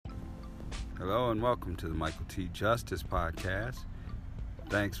Hello and welcome to the Michael T. Justice Podcast.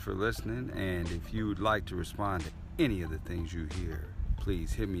 Thanks for listening, and if you would like to respond to any of the things you hear,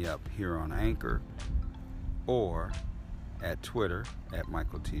 please hit me up here on Anchor or at Twitter at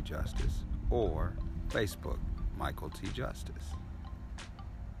Michael T. Justice or Facebook Michael T. Justice.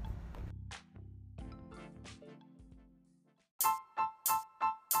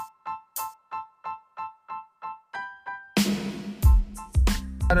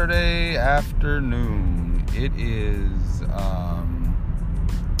 Saturday afternoon. It is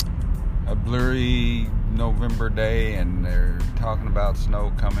a blurry November day, and they're talking about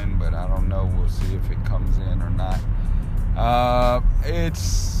snow coming, but I don't know. We'll see if it comes in or not.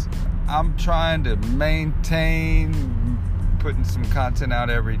 I'm trying to maintain putting some content out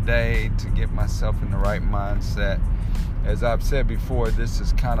every day to get myself in the right mindset. As I've said before, this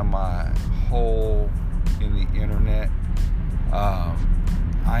is kind of my hole in the internet.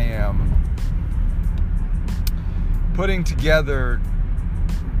 I am putting together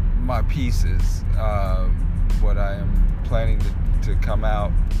my pieces, what I am planning to come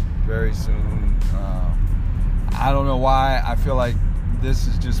out very soon. I don't know why. I feel like this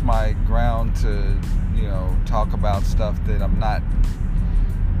is just my ground to, talk about stuff that I'm not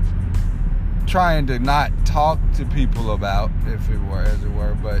trying to not talk to people about, as it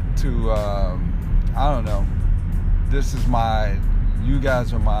were, but to, I don't know. This is you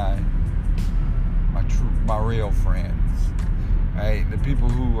guys are my real friends, right? The people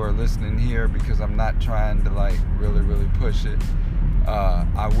who are listening here, because I'm not trying to really push it.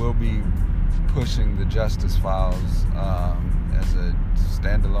 I will be pushing the Justice Files as a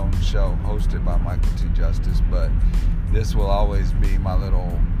standalone show hosted by Michael T. Justice, but this will always be my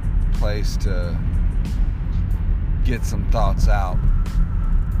little place to get some thoughts out.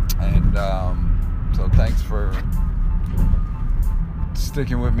 And so thanks for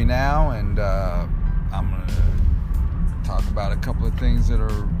sticking with me now, and I'm going to talk about a couple of things that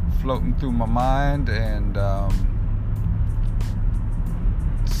are floating through my mind, and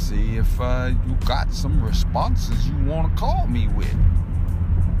see if you got some responses you want to call me with.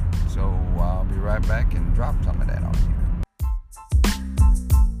 So I'll be right back and drop some of that on you.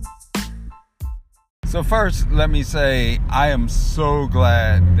 So first, let me say I am so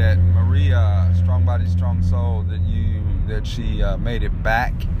glad that Maria, Strong Body, Strong Soul, that she made it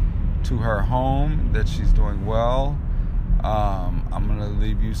back to her home, that she's doing well. I'm going to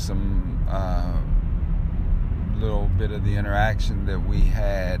leave you some little bit of the interaction that we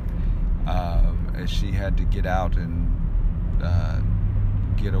had as she had to get out and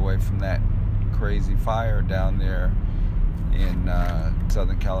get away from that crazy fire down there in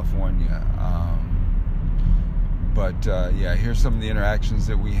Southern California. But here's some of the interactions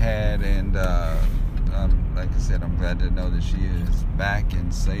that we had, and like I said, I'm glad to know that she is back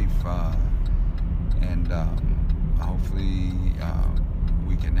and safe, and hopefully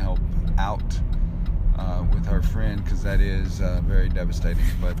we can help out with her friend, because that is very devastating.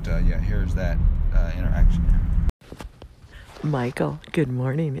 But here's that interaction. Michael, good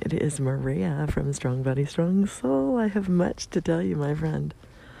morning. It is Maria from Strong Body, Strong Soul. I have much to tell you, my friend.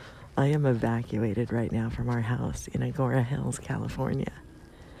 I am evacuated right now from our house in Agora Hills, California.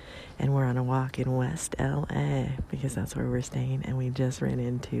 And we're on a walk in West LA, because that's where we're staying. And we just ran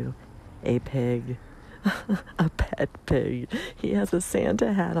into a pig, a pet pig. He has a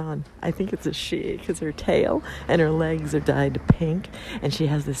Santa hat on. I think it's a she, because her tail and her legs are dyed pink. And she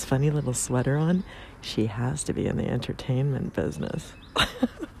has this funny little sweater on. She has to be in the entertainment business.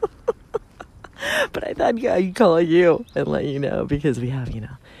 But I thought I'd call you and let you know, because we have,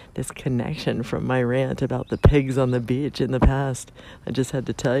 this connection from my rant about the pigs on the beach in the past. I just had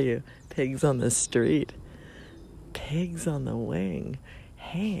to tell you, pigs on the street, pigs on the wing.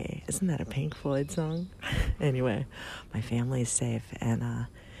 Hey, isn't that a Pink Floyd song? Anyway, my family's safe, and all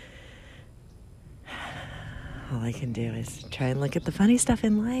I can do is try and look at the funny stuff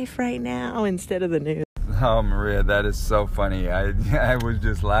in life right now instead of the news. Oh, Maria, that is so funny. I was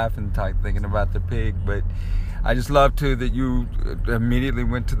just laughing, thinking about the pig, but I just love too that you immediately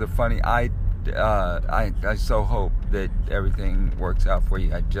went to the funny. I so hope that everything works out for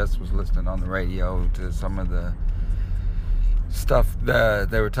you. I just was listening on the radio to some of the stuff that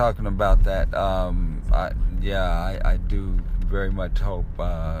they were talking about. That I do very much hope,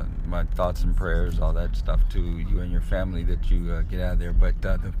 my thoughts and prayers, all that stuff, to you and your family, that you get out of there. But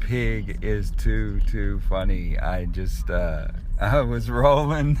the pig is too funny. I was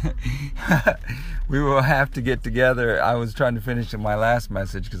rolling. We will have to get together. I was trying to finish my last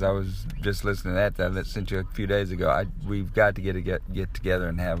message because I was just listening to that I sent you a few days ago. We've got to get together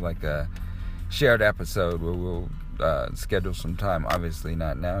and have like a shared episode where we'll schedule some time. Obviously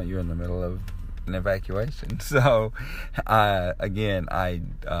not now. You're in the middle of an evacuation. So, again,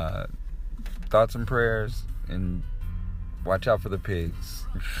 thoughts and prayers, and watch out for the pigs.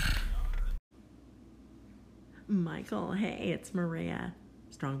 Michael, hey, it's Maria.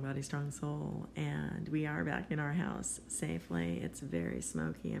 Strong Body, Strong Soul, and we are back in our house safely. It's very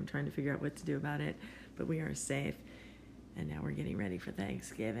smoky. I'm trying to figure out what to do about it, but we are safe, and now we're getting ready for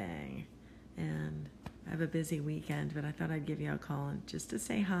Thanksgiving, and I have a busy weekend, but I thought I'd give you a call just to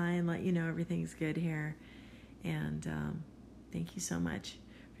say hi and let you know everything's good here, and thank you so much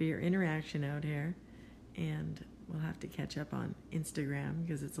for your interaction out here, and we'll have to catch up on Instagram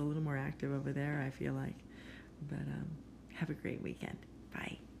because it's a little more active over there, I feel like, but have a great weekend.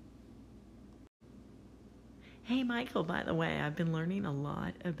 Bye. Hey, Michael, by the way, I've been learning a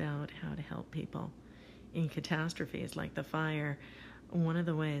lot about how to help people in catastrophes like the fire. One of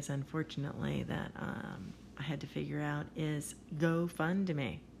the ways, unfortunately, that I had to figure out is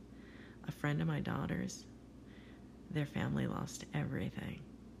GoFundMe. A friend of my daughter's, their family lost everything.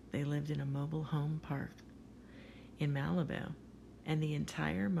 They lived in a mobile home park in Malibu, and the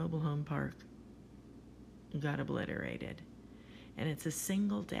entire mobile home park got obliterated. And it's a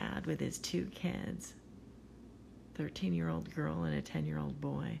single dad with his 2 kids, 13-year-old girl and a 10-year-old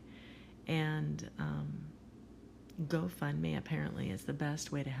boy. And GoFundMe apparently is the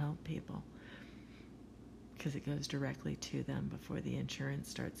best way to help people because it goes directly to them before the insurance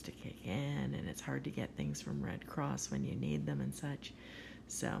starts to kick in, and it's hard to get things from Red Cross when you need them and such.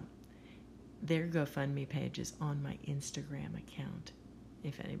 So their GoFundMe page is on my Instagram account.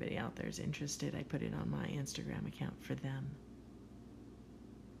 If anybody out there is interested, I put it on my Instagram account for them.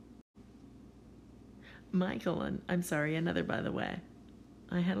 Michael, and I'm sorry, another by the way.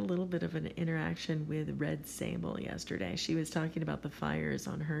 I had a little bit of an interaction with Red Sable yesterday. She was talking about the fires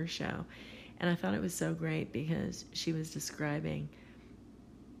on her show, and I thought it was so great because she was describing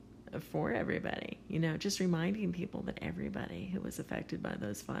for everybody, just reminding people that everybody who was affected by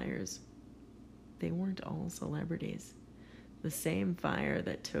those fires, they weren't all celebrities. The same fire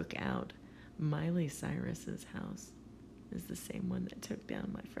that took out Miley Cyrus's house is the same one that took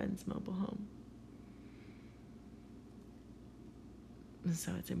down my friend's mobile home.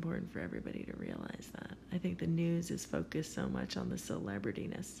 So it's important for everybody to realize that. I think the news is focused so much on the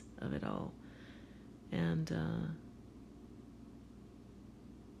celebrityness of it all. And,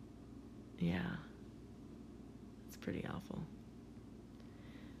 yeah, it's pretty awful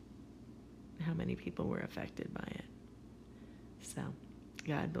how many people were affected by it. So,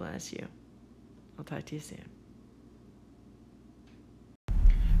 God bless you. I'll talk to you soon.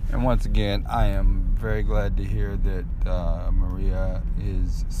 And once again, I am very glad to hear that Maria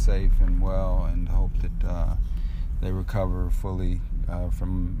is safe and well, and hope that they recover fully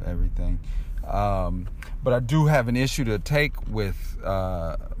from everything. But I do have an issue to take with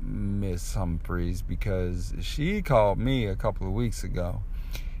Miss Humphreys, because she called me a couple of weeks ago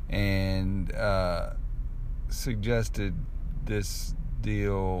and suggested this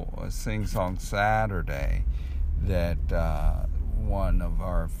deal, a Sing Song Saturday, that one of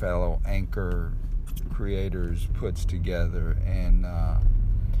our fellow anchor creators puts together. And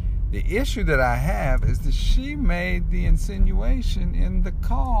the issue that I have is that she made the insinuation in the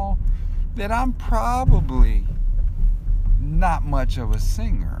call that I'm probably not much of a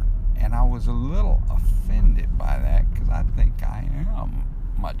singer. And I was a little offended by that, because I think I am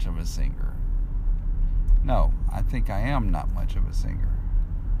much of a singer. No, I think I am not much of a singer.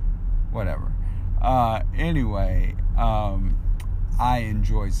 Whatever. Anyway, I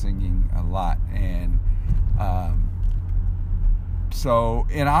enjoy singing a lot, and so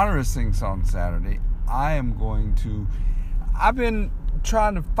in honor of Sing Song Saturday, I've been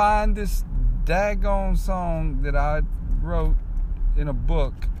trying to find this daggone song that I wrote in a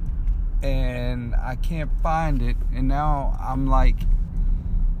book, and I can't find it, and now I'm like,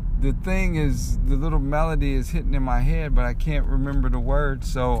 the thing is, the little melody is hitting in my head, but I can't remember the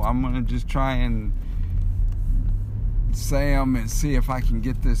words, so I'm going to just try and say them and see if I can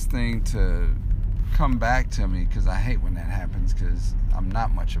get this thing to come back to me, because I hate when that happens, because I'm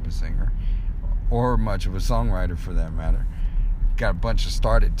not much of a singer, or much of a songwriter for that matter. Got a bunch of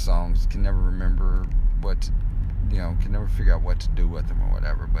started songs, can never remember can never figure out what to do with them or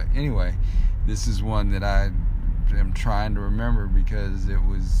whatever. But anyway, this is one that I am trying to remember, because it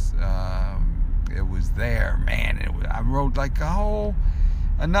was there, man. I wrote like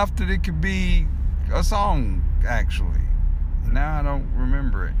enough that it could be a song, actually. Now I don't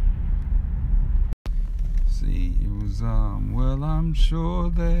remember it. See, it was well, I'm sure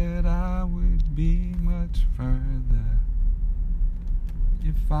that I would be much further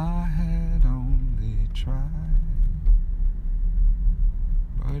if I had only tried.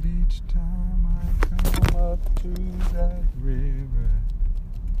 But each time I come up to that river,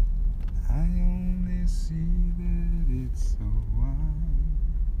 I only see that it's so wide.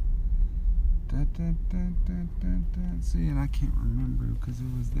 Da, da, da, da, da, da. See, and I can't remember because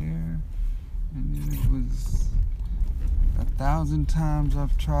it was there, and then it was 1,000 times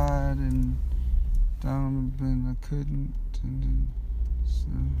I've tried and down and I couldn't, and then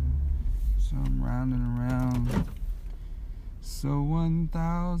so I'm round and around. So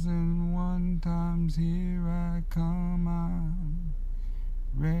 1,001 times here I come, I'm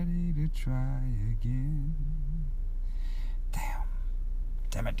ready to try again.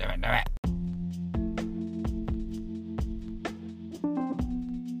 Damn it.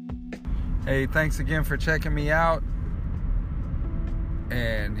 Hey, thanks again for checking me out.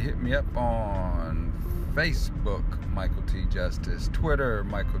 And hit me up on Facebook, Michael T. Justice, Twitter,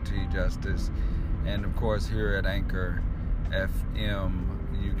 Michael T. Justice, and of course here at Anchor FM,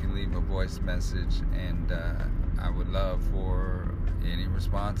 you can leave a voice message, and I would love for any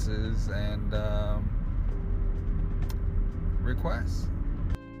responses and requests.